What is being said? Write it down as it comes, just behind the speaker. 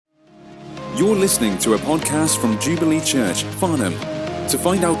You're listening to a podcast from Jubilee Church, Farnham. To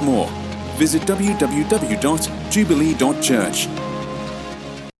find out more, visit www.jubilee.church.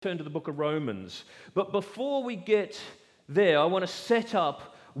 Turn to the book of Romans. But before we get there, I want to set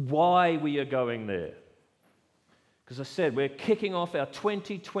up why we are going there. Because I said, we're kicking off our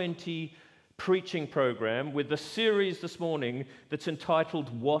 2020 preaching program with the series this morning that's entitled,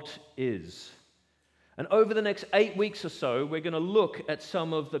 What Is? And over the next 8 weeks or so, we're going to look at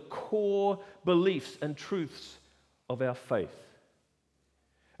some of the core beliefs and truths of our faith.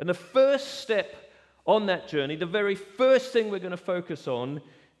 And the first step on that journey, the very first thing we're going to focus on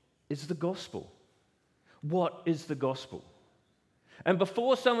is the gospel. What is the gospel? And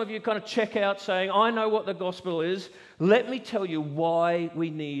before some of you kind of check out saying, I know what the gospel is, let me tell you why we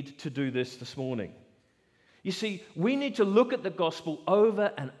need to do this morning. You see, we need to look at the gospel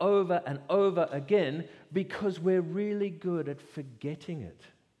over and over and over again because we're really good at forgetting it.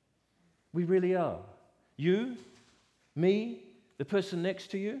 We really are. You, me, the person next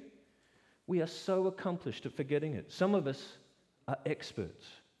to you, we are so accomplished at forgetting it. Some of us are experts.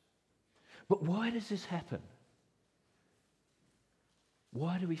 But why does this happen?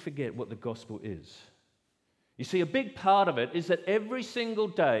 Why do we forget what the gospel is? You see, a big part of it is that every single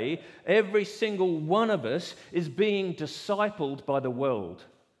day, every single one of us is being discipled by the world.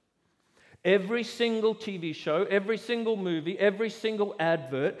 Every single TV show, every single movie, every single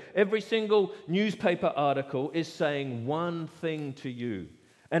advert, every single newspaper article is saying one thing to you.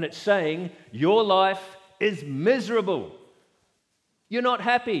 And it's saying, your life is miserable. You're not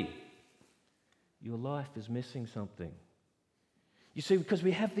happy. Your life is missing something. You see, because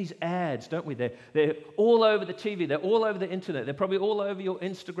we have these ads, don't we? They're all over the TV. They're all over the internet. They're probably all over your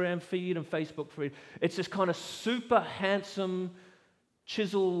Instagram feed and Facebook feed. It's this kind of super handsome,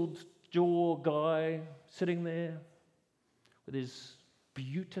 chiseled jaw guy sitting there with his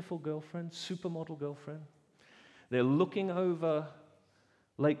beautiful girlfriend, supermodel girlfriend. They're looking over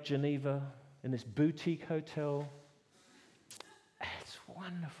Lake Geneva in this boutique hotel. It's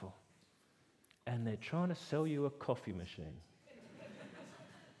wonderful. And they're trying to sell you a coffee machine.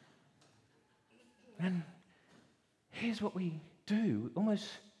 And here's what we do, almost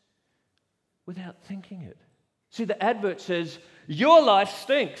without thinking it. See, the advert says, your life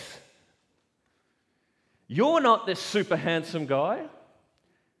stinks. You're not this super handsome guy.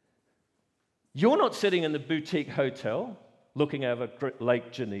 You're not sitting in the boutique hotel looking over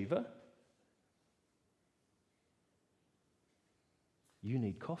Lake Geneva. You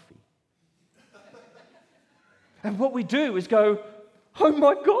need coffee. And what we do is go, oh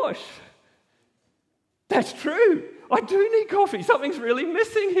my gosh, that's true. I do need coffee. Something's really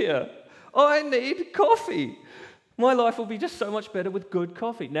missing here. I need coffee. My life will be just so much better with good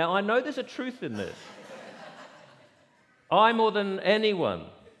coffee. Now, I know there's a truth in this. I, more than anyone,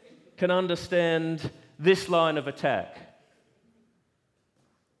 can understand this line of attack.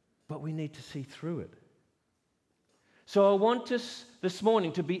 But we need to see through it. So I want us this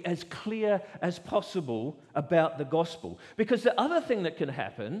morning to be as clear as possible about the gospel. Because the other thing that can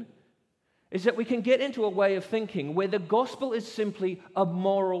happen is that we can get into a way of thinking where the gospel is simply a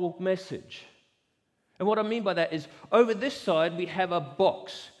moral message. And what I mean by that is, over this side we have a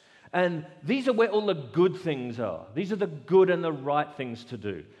box, and these are where all the good things are. These are the good and the right things to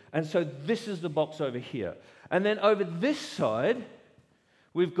do. And so this is the box over here. And then over this side,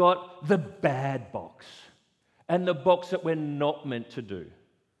 we've got the bad box, and the box that we're not meant to do.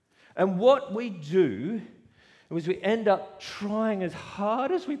 And what we do is we end up trying as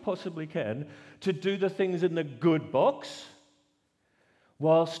hard as we possibly can to do the things in the good box,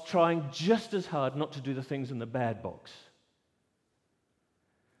 whilst trying just as hard not to do the things in the bad box.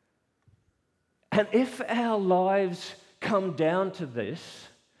 And if our lives come down to this,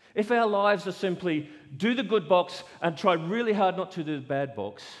 if our lives are simply do the good box and try really hard not to do the bad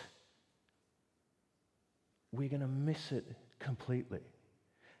box, we're going to miss it completely.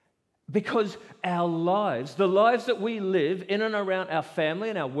 Because our lives, the lives that we live in and around our family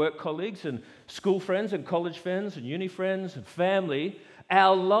and our work colleagues and school friends and college friends and uni friends and family,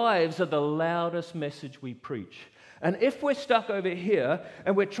 our lives are the loudest message we preach. And if we're stuck over here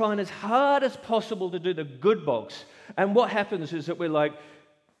and we're trying as hard as possible to do the good box, and what happens is that we're like,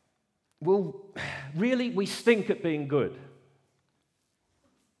 well, really, we stink at being good.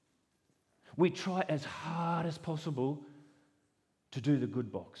 We try as hard as possible to do the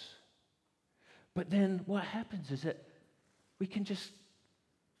good box. But then what happens is that we can just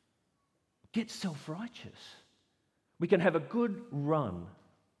get self-righteous. We can have a good run,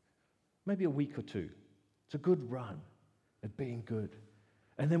 maybe a week or two. It's a good run at being good.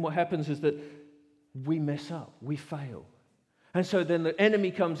 And then what happens is that we mess up, we fail. And so then the enemy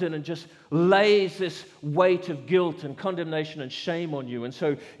comes in and just lays this weight of guilt and condemnation and shame on you. And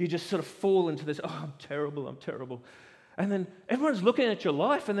so you just sort of fall into this, oh, I'm terrible, I'm terrible. And then everyone's looking at your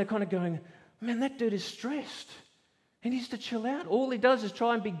life and they're kind of going, man, that dude is stressed. He needs to chill out. All he does is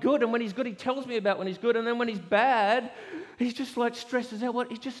try and be good. And when he's good, he tells me about when he's good. And then when he's bad, he's just like stresses out.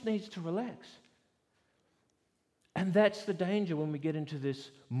 What? He just needs to relax. And that's the danger when we get into this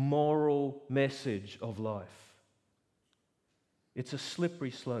moral message of life. It's a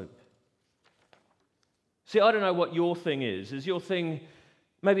slippery slope. See, I don't know what your thing is. Is your thing,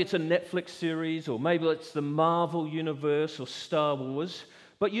 maybe it's a Netflix series, or maybe it's the Marvel Universe or Star Wars.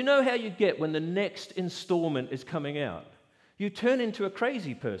 But you know how you get when the next installment is coming out? You turn into a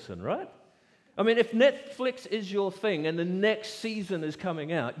crazy person, right? I mean, if Netflix is your thing and the next season is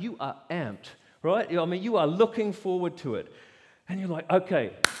coming out, you are amped, right? I mean, you are looking forward to it. And you're like,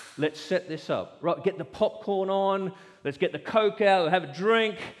 okay, let's set this up. Right, get the popcorn on, let's get the Coke out, have a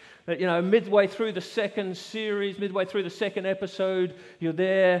drink. You know, midway through the second series, midway through the second episode, you're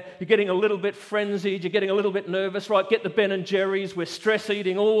there, you're getting a little bit frenzied, you're getting a little bit nervous. Right, get the Ben & Jerry's, we're stress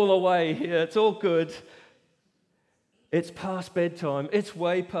eating all the way here, it's all good. It's past bedtime. It's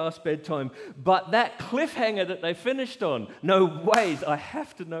way past bedtime. But that cliffhanger that they finished on, no ways. I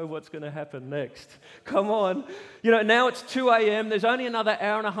have to know what's going to happen next. Come on. You know, now it's 2 a.m. There's only another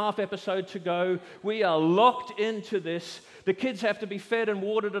hour and a half episode to go. We are locked into this. The kids have to be fed and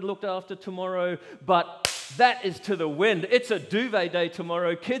watered and looked after tomorrow. But that is to the wind. It's a duvet day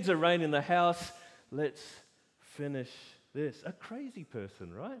tomorrow. Kids are reigning in the house. Let's finish this. A crazy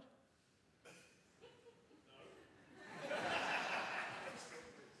person, right?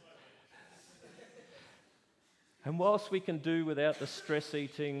 And whilst we can do without the stress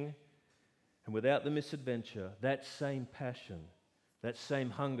eating and without the misadventure, that same passion, that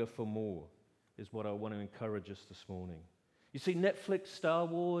same hunger for more is what I want to encourage us this morning. You see, Netflix, Star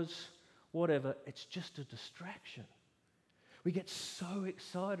Wars, whatever, it's just a distraction. We get so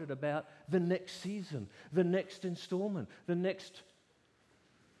excited about the next season, the next installment, and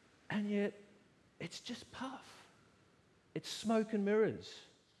yet it's just puff. It's smoke and mirrors.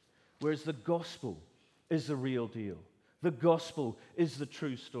 Whereas the gospel is the real deal. The gospel is the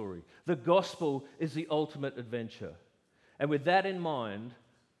true story. The gospel is the ultimate adventure. And with that in mind,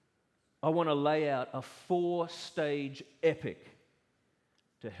 I want to lay out a 4-stage epic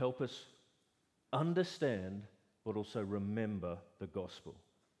to help us understand but also remember the gospel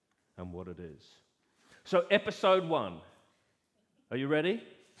and what it is. So episode 1. Are you ready?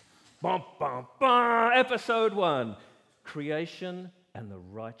 Bum, bum, bum. Episode 1. Creation and the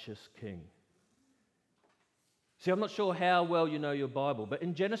righteous king. See, I'm not sure how well you know your Bible, but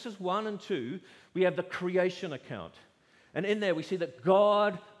in Genesis 1 and 2, we have the creation account. And in there we see that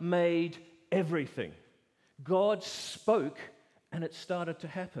God made everything. God spoke and it started to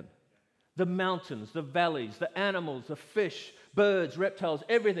happen. The mountains, the valleys, the animals, the fish, birds, reptiles,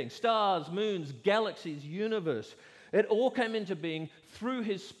 everything, stars, moons, galaxies, universe. It all came into being through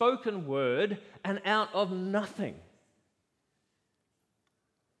his spoken word and out of nothing.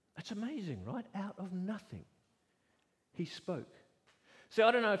 That's amazing, right? Out of nothing. He spoke. See,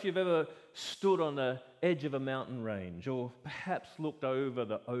 I don't know if you've ever stood on the edge of a mountain range or perhaps looked over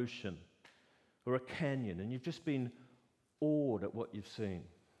the ocean or a canyon and you've just been awed at what you've seen.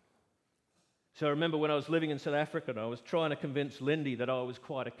 So I remember when I was living in South Africa and I was trying to convince Lindy that I was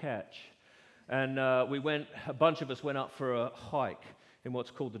quite a catch. And a bunch of us went up for a hike in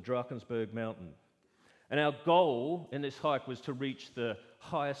what's called the Drakensberg Mountain. And our goal in this hike was to reach the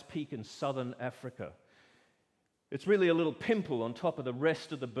highest peak in southern Africa. It's really a little pimple on top of the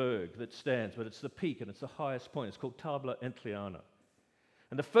rest of the berg that stands, but it's the peak and it's the highest point. It's called Tabla Entliana.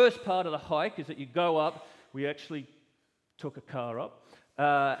 And the first part of the hike is that you go up. We actually took a car up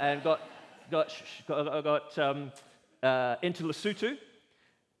and got into Lesotho.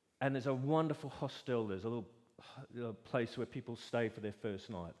 And there's a wonderful hostel. There's a little place where people stay for their first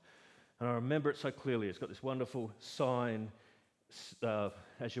night. And I remember it so clearly. It's got this wonderful sign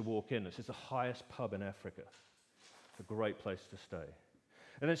as you walk in. It says the highest pub in Africa. A great place to stay.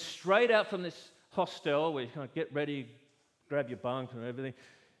 And then straight out from this hostel, where you kind of get ready, grab your bunk and everything,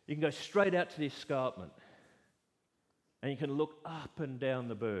 you can go straight out to the escarpment. And you can look up and down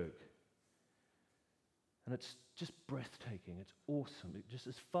the berg. And it's just breathtaking. It's awesome. Just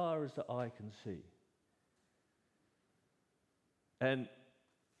as far as the eye can see. And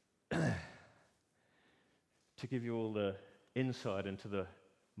to give you all the insight into the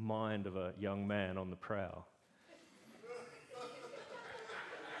mind of a young man on the prowl,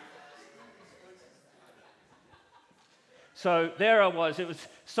 so there I was. It was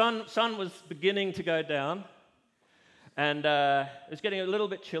sun was beginning to go down, And it's getting a little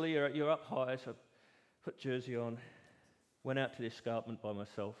bit chilly. You're up high, so I put jersey on, went out to the escarpment by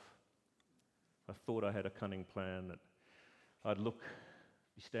myself. I thought I had a cunning plan that I'd be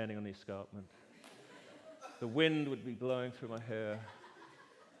standing on the escarpment. The wind would be blowing through my hair.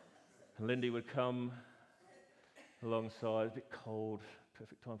 And Lindy would come alongside, a bit cold,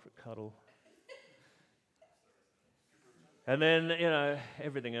 perfect time for a cuddle. And then,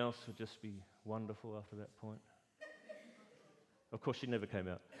 everything else would just be wonderful after that point. Of course, she never came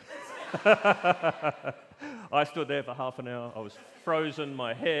out. I stood there for half an hour. I was frozen.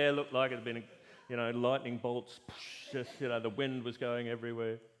 My hair looked like it had been, lightning bolts. Just, the wind was going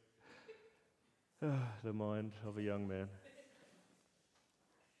everywhere. The mind of a young man.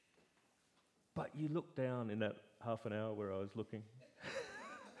 But you look down in that half an hour where I was looking.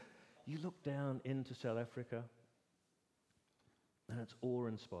 You look down into South Africa, and it's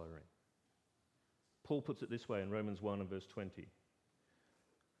awe-inspiring. Paul puts it this way in Romans 1 and verse 20.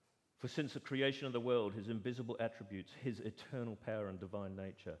 For since the creation of the world, his invisible attributes, his eternal power and divine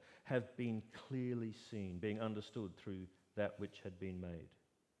nature, have been clearly seen, being understood through that which had been made.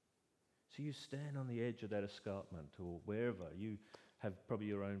 So you stand on the edge of that escarpment or wherever, you have probably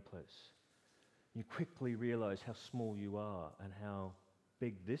your own place. You quickly realize how small you are and how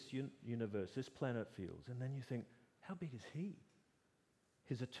big this universe, this planet feels. And then you think, how big is he?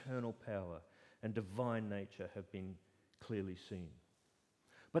 His eternal power and divine nature have been clearly seen.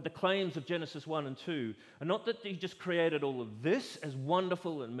 But the claims of Genesis 1 and 2 are not that he just created all of this, as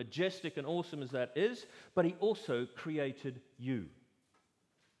wonderful and majestic and awesome as that is, but he also created you.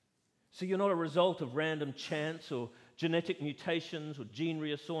 So you're not a result of random chance or genetic mutations or gene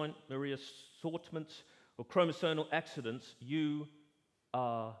reassortments or chromosomal accidents. You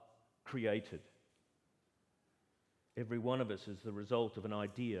are created. Every one of us is the result of an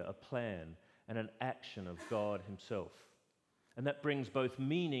idea, a plan, and an action of God himself. And that brings both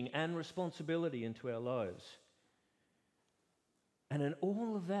meaning and responsibility into our lives. And in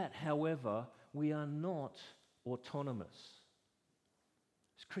all of that, however, we are not autonomous.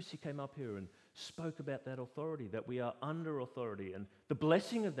 As Chrissy came up here and spoke about that authority, that we are under authority. And the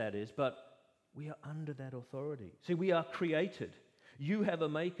blessing of that is, but we are under that authority. See, we are created. You have a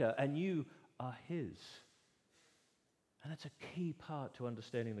maker and you are his. And it's a key part to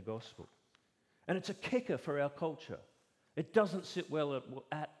understanding the gospel. And it's a kicker for our culture. It doesn't sit well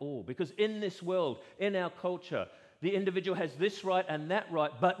at all, because in this world, in our culture, the individual has this right and that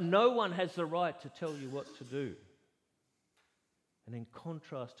right, but no one has the right to tell you what to do. And in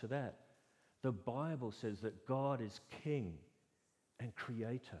contrast to that, the Bible says that God is king and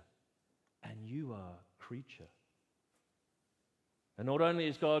creator, and you are creature. And not only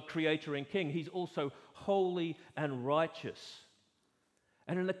is God creator and king, he's also holy and righteous.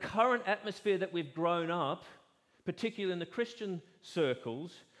 And in the current atmosphere that we've grown up, particularly in the Christian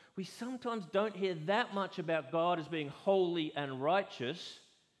circles, we sometimes don't hear that much about God as being holy and righteous.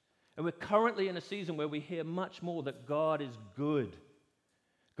 And we're currently in a season where we hear much more that God is good.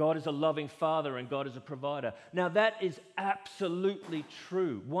 God is a loving father and God is a provider. Now that is absolutely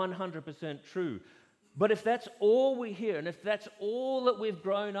true, 100% true. But if that's all we hear, and if that's all that we've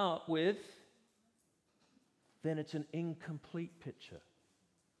grown up with, then it's an incomplete picture.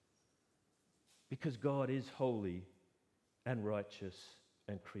 Because God is holy and righteous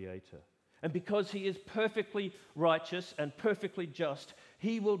and creator. And because he is perfectly righteous and perfectly just,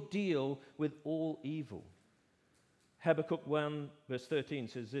 he will deal with all evil. Habakkuk 1 verse 13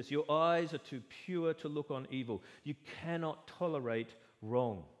 says this, your eyes are too pure to look on evil. You cannot tolerate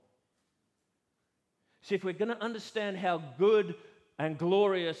wrong. See, if we're going to understand how good and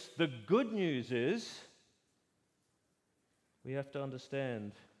glorious the good news is, we have to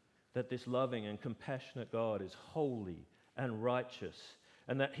understand that this loving and compassionate God is holy and righteous,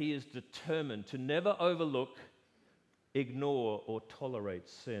 and that he is determined to never overlook, ignore, or tolerate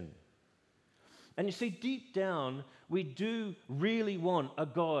sin. And you see, deep down, we do really want a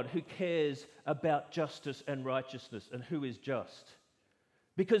God who cares about justice and righteousness and who is just.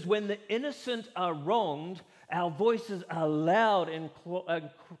 Because when the innocent are wronged, our voices are loud in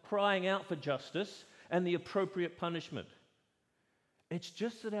crying out for justice and the appropriate punishment. It's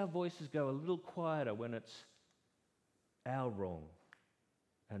just that our voices go a little quieter when it's our wrong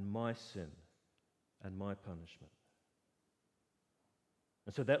and my sin and my punishment.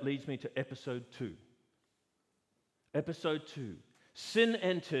 And so that leads me to episode 2. Episode 2. Sin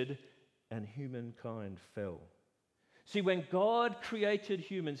entered and humankind fell. See, when God created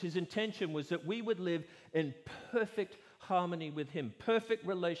humans, his intention was that we would live in perfect harmony with him, perfect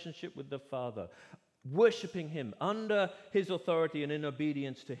relationship with the Father, worshipping him under his authority and in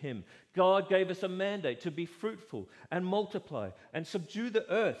obedience to him. God gave us a mandate to be fruitful and multiply and subdue the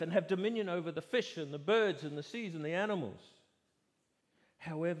earth and have dominion over the fish and the birds and the seas and the animals.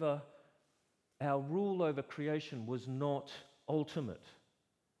 However, our rule over creation was not ultimate.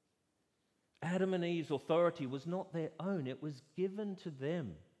 Adam and Eve's authority was not their own. It was given to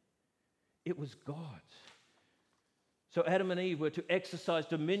them. It was God's. So Adam and Eve were to exercise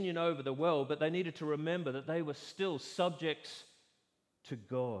dominion over the world, but they needed to remember that they were still subjects to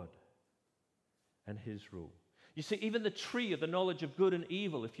God and his rule. You see, even the tree of the knowledge of good and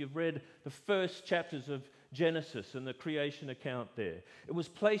evil, if you've read the first chapters of Genesis and the creation account there, it was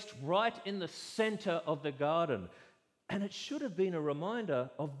placed right in the center of the garden. And it should have been a reminder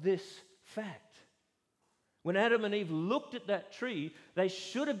of this fact. When Adam and Eve looked at that tree, they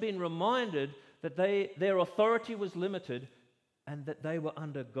should have been reminded that their authority was limited and that they were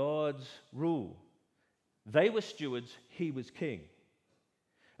under God's rule. They were stewards, he was king.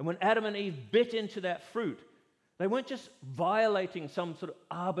 And when Adam and Eve bit into that fruit, they weren't just violating some sort of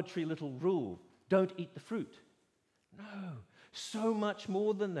arbitrary little rule, don't eat the fruit. No, so much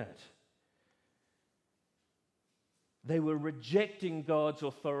more than that. They were rejecting God's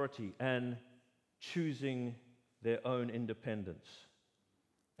authority and choosing their own independence.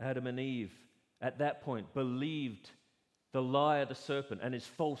 Adam and Eve, at that point, believed the lie of the serpent and his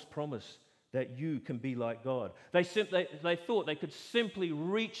false promise that you can be like God. They thought they could simply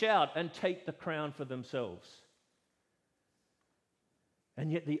reach out and take the crown for themselves.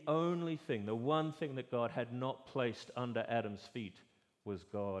 And yet the one thing that God had not placed under Adam's feet was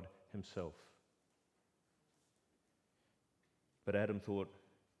God himself. But Adam thought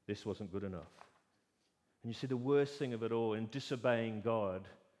this wasn't good enough. And you see, the worst thing of it all, in disobeying God,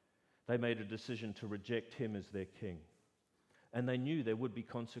 they made a decision to reject him as their king. And they knew there would be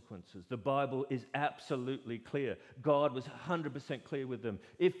consequences. The Bible is absolutely clear. God was 100% clear with them.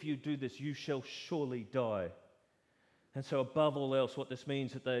 If you do this, you shall surely die. And so above all else, what this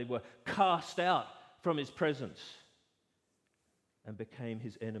means is that they were cast out from his presence and became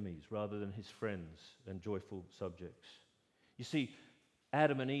his enemies rather than his friends and joyful subjects. You see,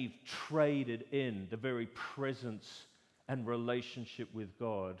 Adam and Eve traded in the very presence and relationship with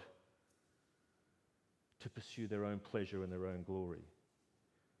God to pursue their own pleasure and their own glory.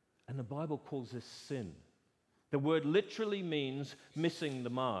 And the Bible calls this sin. The word literally means missing the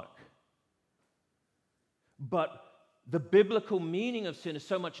mark. But the biblical meaning of sin is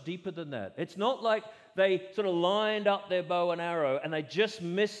so much deeper than that. It's not like they sort of lined up their bow and arrow and they just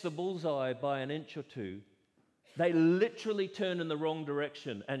missed the bullseye by an inch or two. They literally turned in the wrong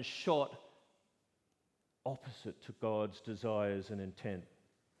direction and shot opposite to God's desires and intent,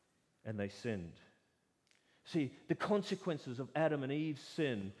 and they sinned. See, the consequences of Adam and Eve's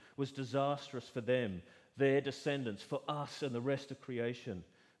sin was disastrous for them, their descendants, for us and the rest of creation.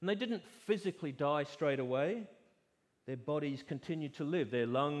 And they didn't physically die straight away. Their bodies continued to live. Their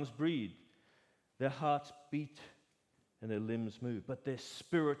lungs breathed. Their hearts beat and their limbs moved. But their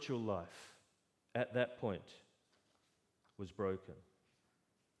spiritual life at that point was broken.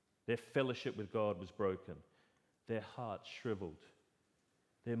 Their fellowship with God was broken. Their hearts shriveled.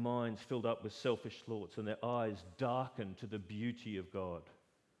 Their minds filled up with selfish thoughts and their eyes darkened to the beauty of God.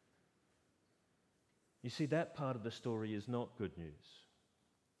 You see, that part of the story is not good news.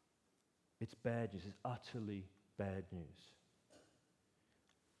 It's bad news. It's utterly bad news.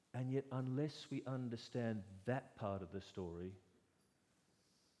 And yet, unless we understand that part of the story,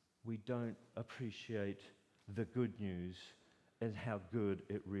 we don't appreciate the good news and how good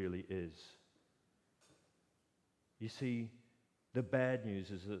it really is. You see, the bad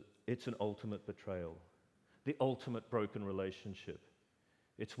news is that it's an ultimate betrayal, the ultimate broken relationship.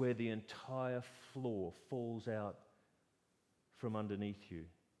 It's where the entire floor falls out from underneath you.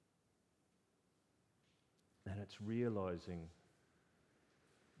 And it's realizing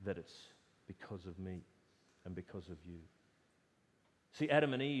that it's because of me and because of you. See,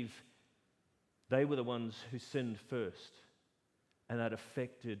 Adam and Eve, they were the ones who sinned first, and that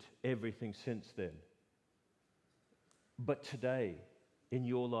affected everything since then. But today, in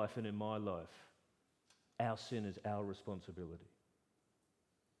your life and in my life, our sin is our responsibility.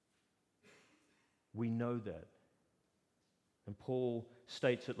 We know that. And Paul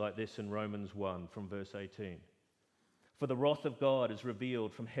states it like this in Romans 1 from verse 18. For the wrath of God is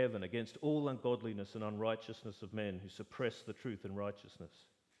revealed from heaven against all ungodliness and unrighteousness of men who suppress the truth in unrighteousness.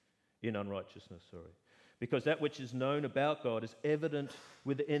 Because that which is known about God is evident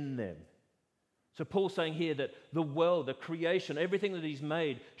within them. So Paul's saying here that the world, the creation, everything that he's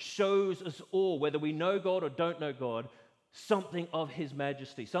made shows us all, whether we know God or don't know God, something of his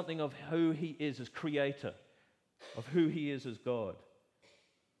majesty, something of who he is as creator, of who he is as God.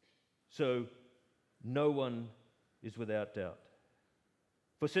 So no one is without doubt.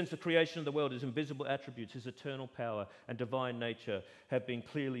 For since the creation of the world, his invisible attributes, his eternal power and divine nature have been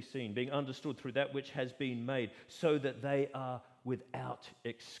clearly seen, being understood through that which has been made, so that they are without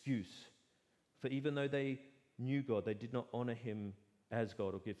excuse. For even though they knew God, they did not honor him as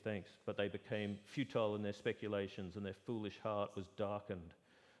God or give thanks, but they became futile in their speculations, and their foolish heart was darkened.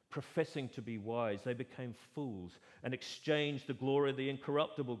 Professing to be wise, they became fools and exchanged the glory of the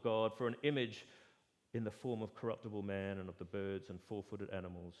incorruptible God for an image in the form of corruptible man and of the birds and four-footed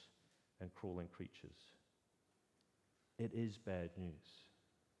animals and crawling creatures. It is bad news.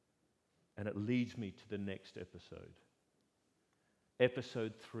 And it leads me to the next episode.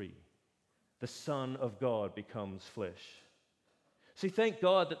 Episode 3. The Son of God becomes flesh. See, thank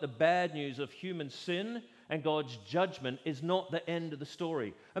God that the bad news of human sin and God's judgment is not the end of the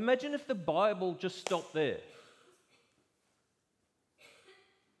story. Imagine if the Bible just stopped there.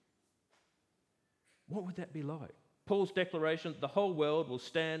 What would that be like? Paul's declaration that the whole world will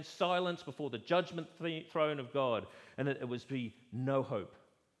stand silent before the judgment throne of God, and that there was to be no hope.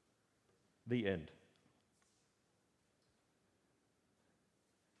 The end.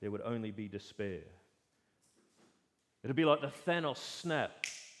 There would only be despair. It would be like the Thanos snap,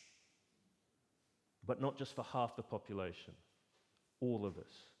 but not just for half the population. All of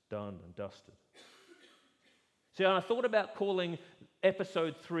us, done and dusted. See, I thought about calling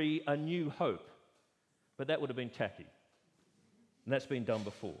episode 3 A New Hope, but that would have been tacky. And that's been done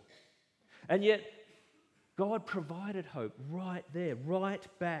before. And yet, God provided hope right there, right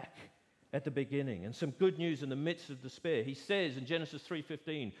back at the beginning, and some good news in the midst of despair. He says in Genesis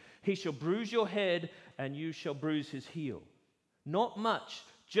 3:15, he shall bruise your head and you shall bruise his heel. Not much,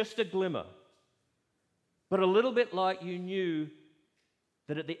 just a glimmer. But a little bit like you knew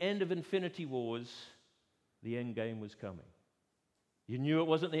that at the end of Infinity Wars, the end game was coming. You knew it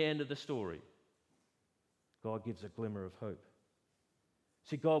wasn't the end of the story. God gives a glimmer of hope.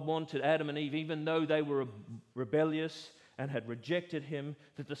 See, God wanted Adam and Eve, even though they were rebellious and had rejected him,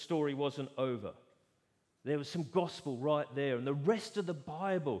 that the story wasn't over. There was some gospel right there. And the rest of the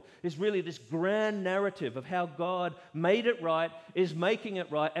Bible is really this grand narrative of how God made it right, is making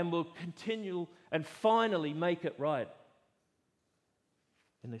it right, and will continue and finally make it right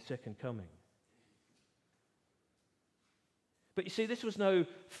in the second coming. But you see, this was no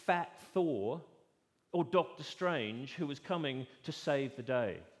fat Thor or Doctor Strange who was coming to save the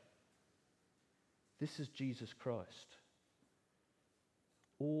day. This is Jesus Christ.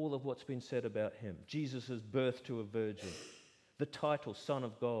 All of what's been said about him. Jesus' birth to a virgin. The title, Son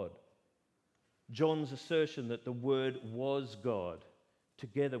of God. John's assertion that the Word was God,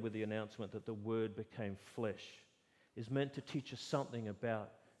 together with the announcement that the Word became flesh, is meant to teach us something about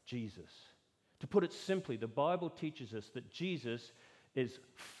Jesus. To put it simply, the Bible teaches us that Jesus is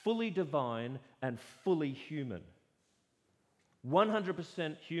fully divine and fully human.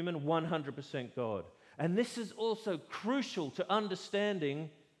 100% human, 100% God. And this is also crucial to understanding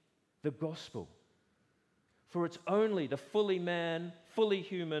the gospel. For it's only the fully man, fully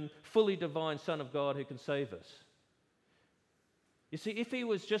human, fully divine Son of God who can save us. You see, if he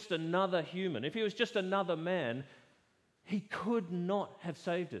was just another human, if he was just another man, he could not have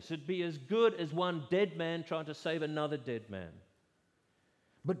saved us. It'd be as good as one dead man trying to save another dead man.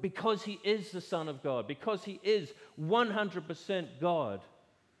 But because he is the Son of God, because he is 100% God,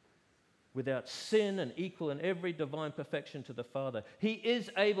 without sin and equal in every divine perfection to the Father, he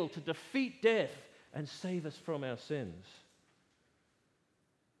is able to defeat death and save us from our sins.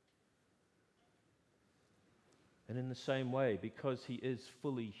 And in the same way, because he is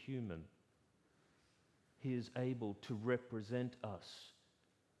fully human, he is able to represent us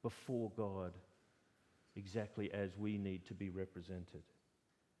before God exactly as we need to be represented.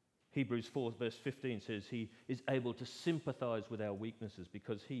 Hebrews 4 verse 15 says he is able to sympathize with our weaknesses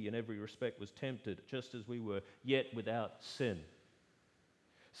because he in every respect was tempted just as we were, yet without sin.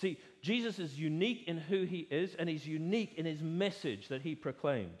 See, Jesus is unique in who he is, and he's unique in his message that he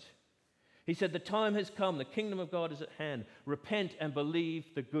proclaimed. He said, the time has come, the kingdom of God is at hand. Repent and believe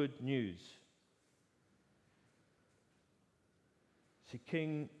the good news. See,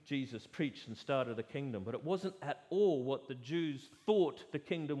 King Jesus preached and started a kingdom, but it wasn't at all what the Jews thought the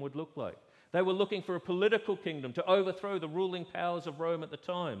kingdom would look like. They were looking for a political kingdom to overthrow the ruling powers of Rome at the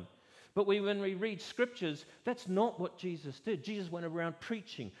time. But when we read scriptures, that's not what Jesus did. Jesus went around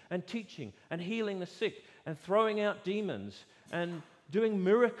preaching and teaching and healing the sick and throwing out demons and doing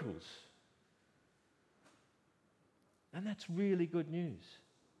miracles. And that's really good news.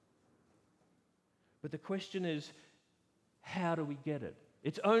 But the question is, how do we get it?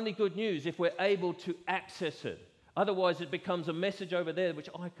 It's only good news if we're able to access it. Otherwise, it becomes a message over there which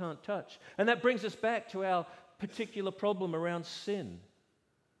I can't touch. And that brings us back to our particular problem around sin.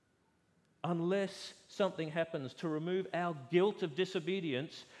 Unless something happens to remove our guilt of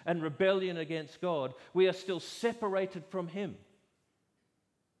disobedience and rebellion against God, we are still separated from Him.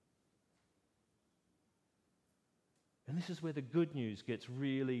 And this is where the good news gets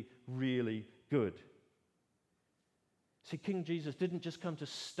really, really good. See, King Jesus didn't just come to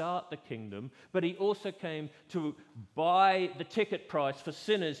start the kingdom, but He also came to buy the ticket price for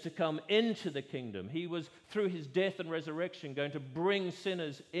sinners to come into the kingdom. He was, through His death and resurrection, going to bring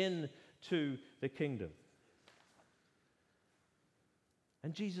sinners into the kingdom.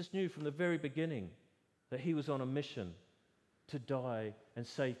 And Jesus knew from the very beginning that He was on a mission to die and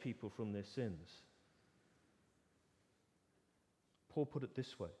save people from their sins. Paul put it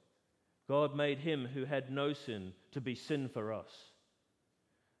this way: God made Him who had no sin to be sin for us,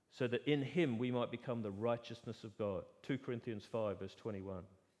 so that in Him we might become the righteousness of God. 2 Corinthians 5, verse 21.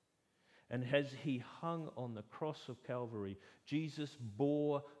 And as He hung on the cross of Calvary, Jesus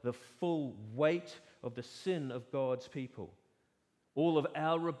bore the full weight of the sin of God's people. All of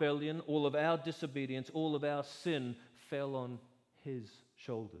our rebellion, all of our disobedience, all of our sin fell on His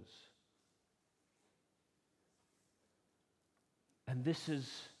shoulders. And this is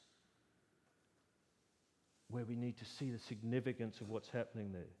where we need to see the significance of what's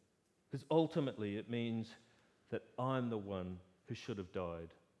happening there. Because ultimately it means that I'm the one who should have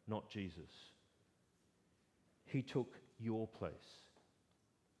died, not Jesus. He took your place.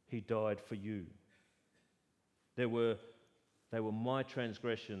 He died for you. They were my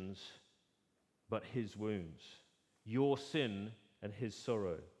transgressions, but His wounds. Your sin and His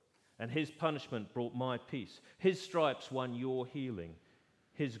sorrow. And His punishment brought my peace. His stripes won your healing.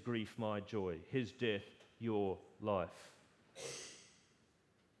 His grief my joy. His death your life.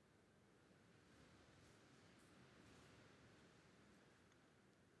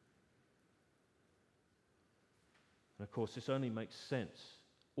 And of course, this only makes sense.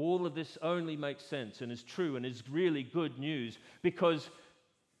 All of this only makes sense and is true and is really good news because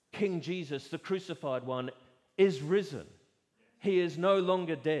King Jesus, the crucified one, is risen. He is no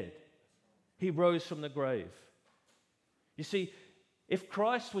longer dead. He rose from the grave. You see, if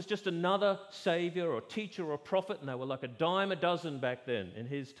Christ was just another savior or teacher or prophet, and they were like a dime a dozen back then in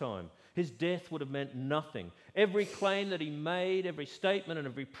His time, His death would have meant nothing. Every claim that He made, every statement and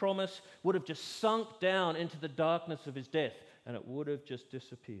every promise would have just sunk down into the darkness of His death, and it would have just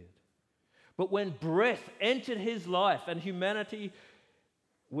disappeared. But when breath entered His life and humanity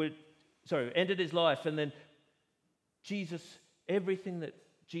entered His life, and then everything that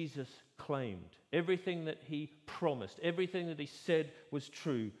Jesus claimed, everything that He promised, everything that He said was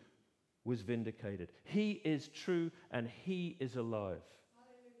true, was vindicated. He is true and He is alive.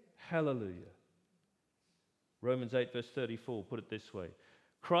 Hallelujah. Hallelujah. Romans 8 verse 34 put it this way: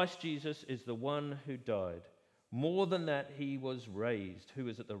 Christ Jesus is the one who died. More than that, He was raised, who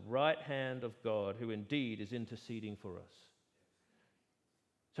is at the right hand of God, who indeed is interceding for us.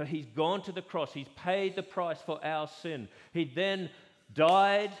 So He's gone to the cross. He's paid the price for our sin. He then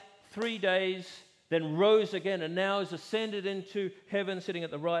died 3 days, then rose again, and now is ascended into heaven, sitting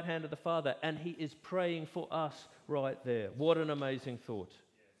at the right hand of the Father, and He is praying for us right there. What an amazing thought.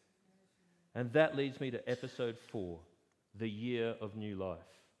 And that leads me to episode 4, the year of new life.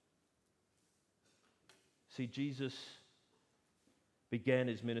 See, Jesus began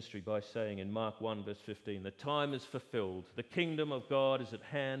His ministry by saying in Mark 1 verse 15, the time is fulfilled, the kingdom of God is at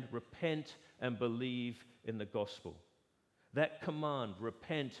hand, repent and believe in the gospel. That command,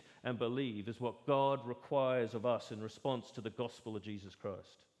 repent and believe, is what God requires of us in response to the gospel of Jesus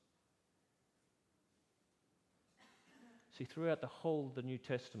Christ. See, throughout the whole of the New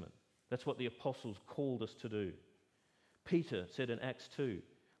Testament, that's what the apostles called us to do. Peter said in Acts 2,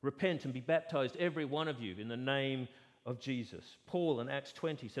 repent and be baptized, every one of you, in the name of Jesus. Paul in Acts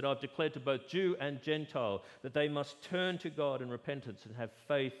 20 said, I've declared to both Jew and Gentile that they must turn to God in repentance and have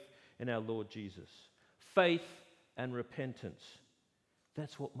faith in our Lord Jesus. Faith and repentance.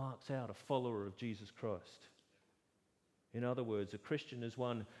 That's what marks out a follower of Jesus Christ. In other words, a Christian is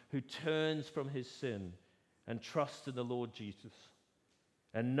one who turns from his sin and trusts in the Lord Jesus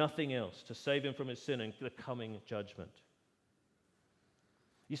and nothing else to save him from his sin and the coming judgment.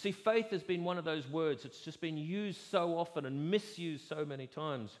 You see, faith has been one of those words that's just been used so often and misused so many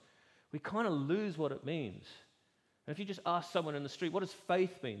times, we kind of lose what it means. And if you just ask someone in the street, what does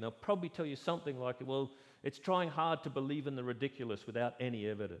faith mean? They'll probably tell you something like, well, it's trying hard to believe in the ridiculous without any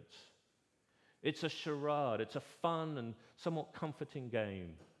evidence. It's a charade. It's a fun and somewhat comforting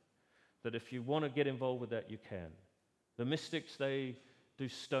game that if you want to get involved with that, you can. The mystics, they do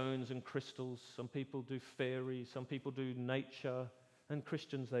stones and crystals. Some people do fairies. Some people do nature. And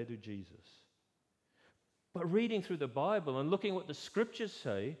Christians, they do Jesus. But reading through the Bible and looking at what the Scriptures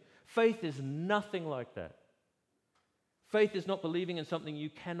say, faith is nothing like that. Faith is not believing in something you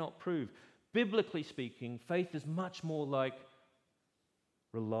cannot prove. Biblically speaking, faith is much more like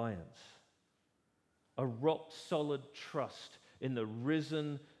reliance, a rock-solid trust in the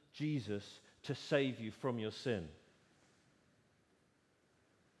risen Jesus to save you from your sin.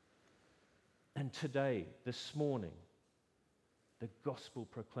 And today, this morning, the gospel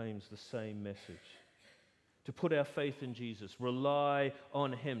proclaims the same message. To put our faith in Jesus, rely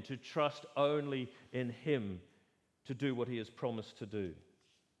on Him, to trust only in Him to do what He has promised to do.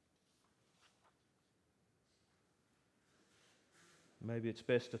 Maybe it's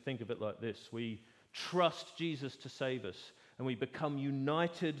best to think of it like this. We trust Jesus to save us, and we become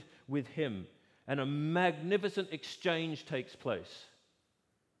united with Him, and a magnificent exchange takes place.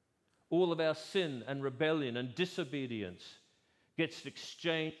 All of our sin and rebellion and disobedience gets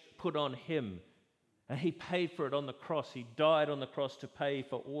exchanged, put on Him, and He paid for it on the cross. He died on the cross to pay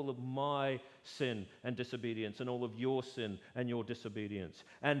for all of my sin and disobedience and all of your sin and your disobedience.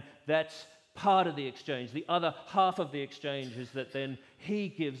 And that's part of the exchange. The other half of the exchange is that then He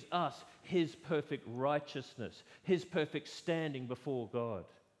gives us His perfect righteousness, His perfect standing before God.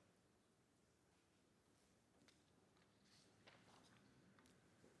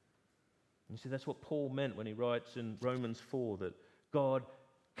 You see, that's what Paul meant when he writes in Romans 4 that God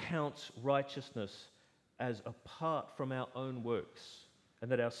counts righteousness as apart from our own works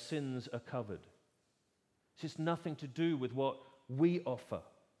and that our sins are covered. It's just nothing to do with what we offer,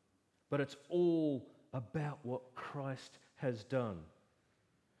 but it's all about what Christ has done.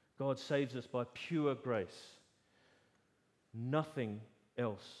 God saves us by pure grace, nothing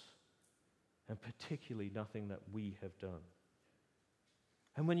else, and particularly nothing that we have done.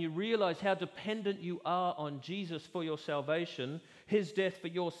 And when you realize how dependent you are on Jesus for your salvation, His death for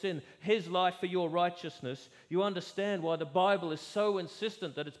your sin, His life for your righteousness, you understand why the Bible is so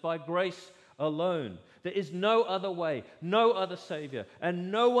insistent that it's by grace alone. There is no other way, no other Savior,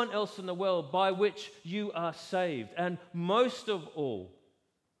 and no one else in the world by which you are saved. And most of all,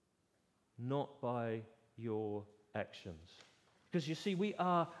 not by your actions. Because you see, we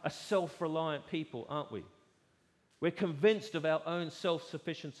are a self-reliant people, aren't we? We're convinced of our own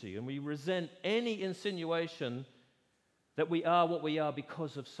self-sufficiency, and we resent any insinuation that we are what we are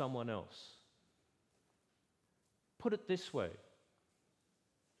because of someone else. Put it this way.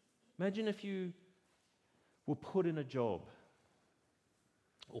 Imagine if you were put in a job,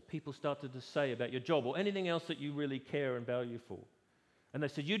 or people started to say about your job, or anything else that you really care and value for. And they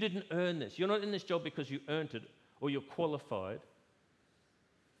said, you didn't earn this. You're not in this job because you earned it, or you're qualified.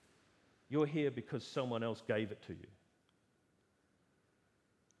 You're here because someone else gave it to you.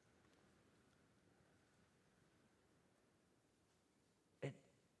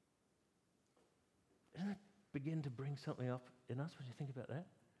 Doesn't it begin to bring something up in us when you think about that?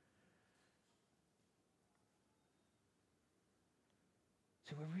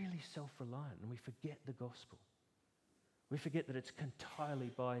 So we're really self-reliant and we forget the gospel. We forget that it's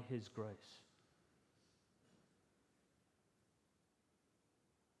entirely by His grace.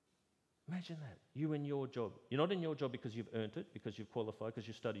 Imagine that. You in your job. You're not in your job because you've earned it, because you've qualified, because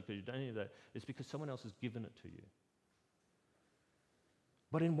you've studied, because you've done any of that. It's because someone else has given it to you.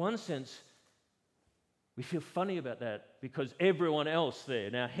 But in one sense, we feel funny about that because everyone else there,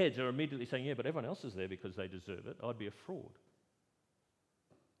 in our heads, are immediately saying, yeah, but everyone else is there because they deserve it. I'd be a fraud.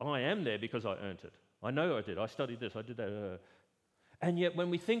 I am there because I earned it. I know I did. I studied this. I did that. And yet when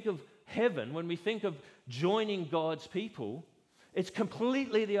we think of heaven, when we think of joining God's people, it's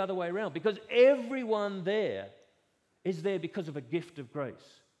completely the other way around because everyone there is there because of a gift of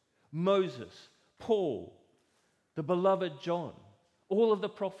grace. Moses, Paul, the beloved John, all of the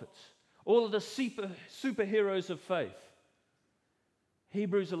prophets, all of the superheroes of faith.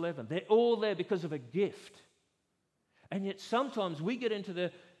 Hebrews 11, they're all there because of a gift. And yet sometimes we get into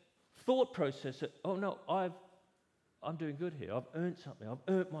the thought process that, oh no, I'm doing good here. I've earned something. I've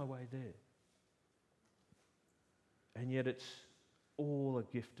earned my way there. And yet it's all a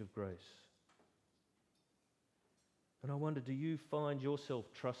gift of grace. And I wonder, do you find yourself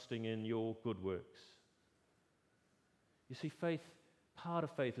trusting in your good works? You see, part of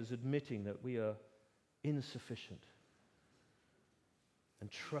faith is admitting that we are insufficient.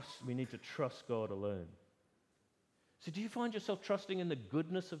 And we need to trust God alone. So do you find yourself trusting in the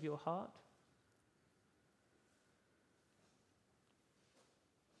goodness of your heart?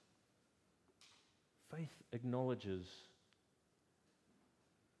 Faith acknowledges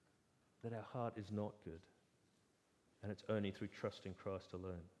that our heart is not good. And it's only through trusting Christ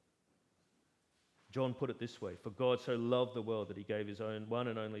alone. John put it this way: "For God so loved the world that he gave his own one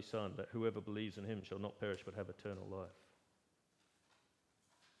and only Son, that whoever believes in him shall not perish but have eternal life."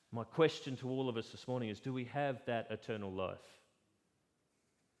 My question to all of us this morning is, do we have that eternal life?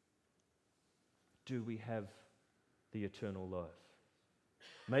 Do we have the eternal life?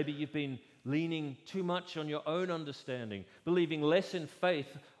 Maybe you've been leaning too much on your own understanding, believing less in faith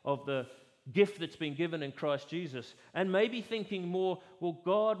of the gift that's been given in Christ Jesus, and maybe thinking more, well,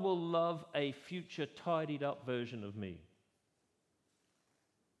 God will love a future tidied up version of me.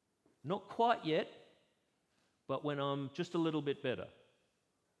 Not quite yet, but when I'm just a little bit better.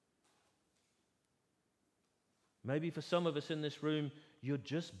 Maybe for some of us in this room, you're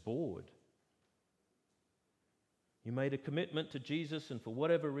just bored. You made a commitment to Jesus, and for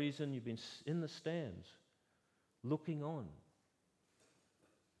whatever reason, you've been in the stands, looking on,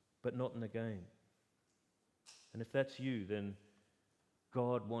 but not in the game. And if that's you, then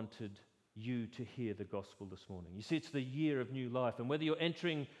God wanted you to hear the gospel this morning. You see, it's the year of new life, and whether you're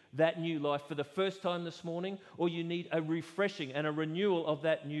entering that new life for the first time this morning, or you need a refreshing and a renewal of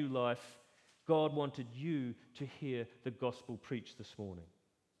that new life, God wanted you to hear the gospel preached this morning.